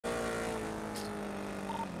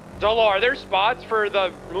Dolo, are there spots for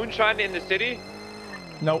the moonshine in the city?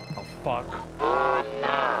 Nope. Oh, fuck.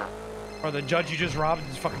 Or the judge you just robbed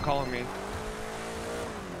is fucking calling me.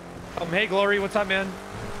 Hey, Glory, what's up, man?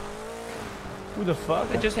 Who the fuck?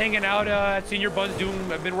 Just hanging out at Senior Buns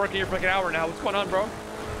doing... I've been working here for like an hour now. What's going on, bro?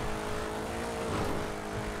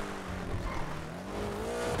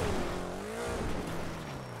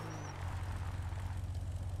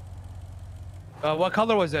 What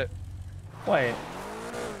color was it? Wait.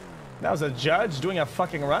 That was a judge doing a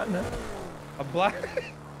fucking run? A black...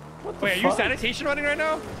 Wait, are you sanitation running right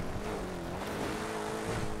now?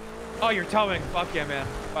 Oh, you're towing. Fuck yeah, man.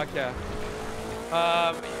 Fuck yeah.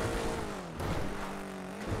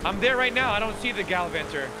 I'm there right now. I don't see the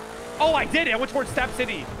Gallivanter. Oh, I did it. I went towards Stap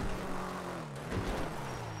City.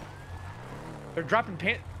 They're dropping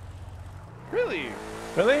Really?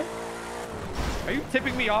 Really? Are you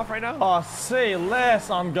tipping me off right now? Oh, say less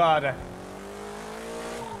on God.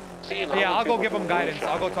 Yeah, I'll go give them guidance.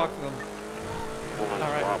 I'll go talk to them. All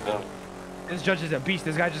right. This judge is a beast.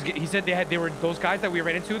 This guy he said they were those guys that we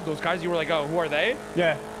ran into, those guys you were like, oh, who are they?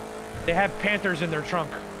 Yeah. They have Panthers in their trunk.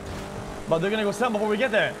 But they're gonna go sell before we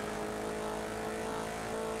get there.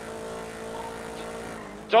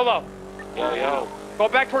 Solo. Yo. Go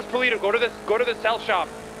back towards Polito. Go to the south shop.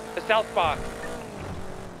 The south spot.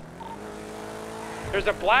 There's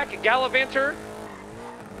a black Gallivanter.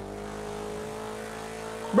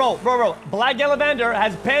 Bro. Black Gallivanter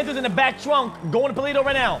has Panthers in the back trunk going to Polito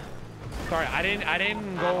right now. Sorry, I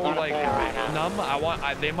didn't go like numb.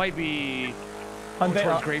 They might be towards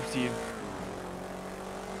Grapeseed.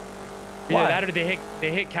 Either that or they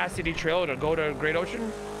hit Cassidy Trail to go to Great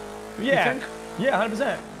Ocean. Yeah. Yeah,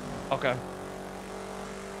 100%. Okay.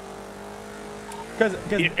 Cause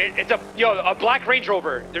it's a black Range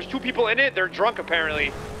Rover. There's two people in it. They're drunk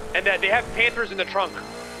apparently, and that they have Panthers in the trunk.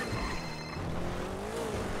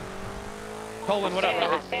 Colin, what up?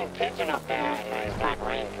 I've seen pigeon up there in his black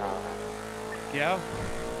Range Rover. Yeah.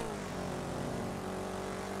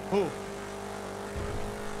 Who?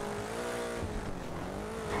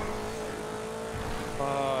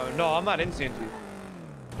 No, I'm not in Santee.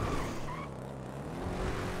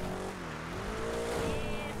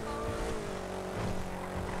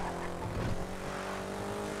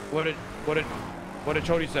 What did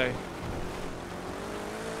Chody say?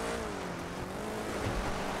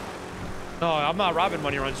 No, I'm not robbing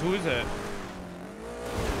money runs. Who is it?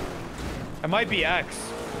 It might be X.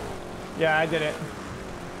 Yeah, I did it.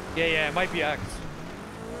 Yeah, it might be X.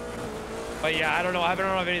 But yeah, I don't know. I don't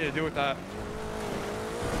have anything to do with that.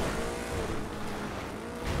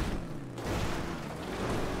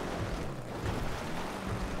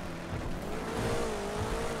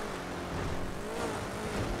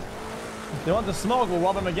 If they want the smoke, we'll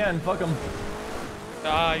rob them again. Fuck them.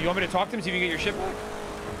 You want me to talk to him, see if you can get your shit back?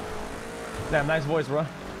 Damn, nice voice, bro.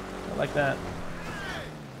 I like that.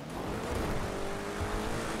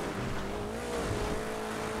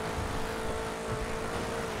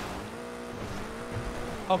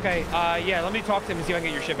 Okay, yeah, let me talk to him and see if I can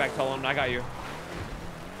get your shit back. Tell him I got you.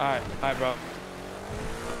 Alright, bro.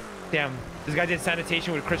 Damn, this guy did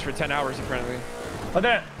sanitation with Chris for 10 hours, apparently. Oh,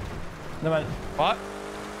 there. Never mind. What?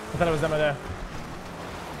 I thought it was them right there.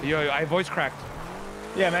 Yo, I voice cracked.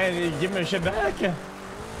 Yeah, man, you give me your shit back.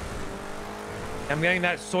 I'm getting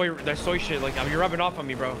that soy shit. Like, you're rubbing off on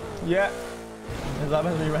me, bro. Yeah. It's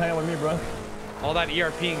obvious you were hanging with me, bro. All that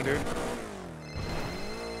ERPing, dude.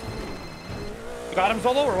 You got him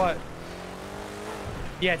solo or what?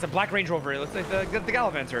 Yeah, it's a black Range Rover. It looks like the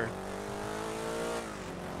Gallivanter.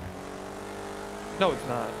 No, it's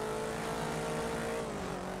not.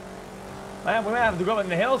 Man, we might have to go up in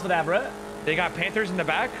the hills for that, bro. They got Panthers in the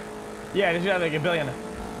back? Yeah, they should have like $1 billion. Alright,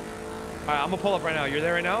 I'm gonna pull up right now. You're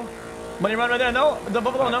there right now? Money run right there? No, the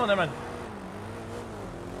buffalo, no, never mind.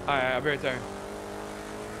 Alright, I'll be right there.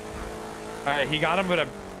 Alright, he got him, but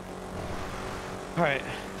alright.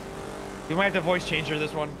 You might have to voice changer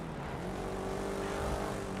this one.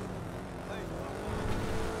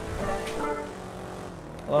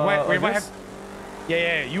 We might have...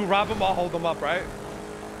 Yeah, you rob him, I'll hold him up, right?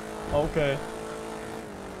 Okay.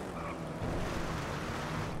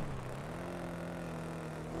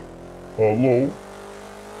 Hello?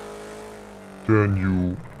 Can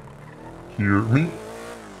you hear me?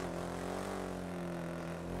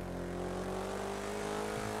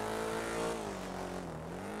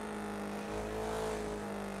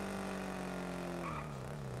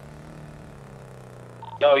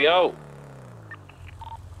 Yo.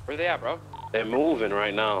 Where they at, bro? They're moving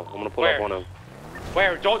right now. I'm gonna pull up on them.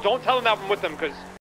 Where? Don't tell them that I'm with them, because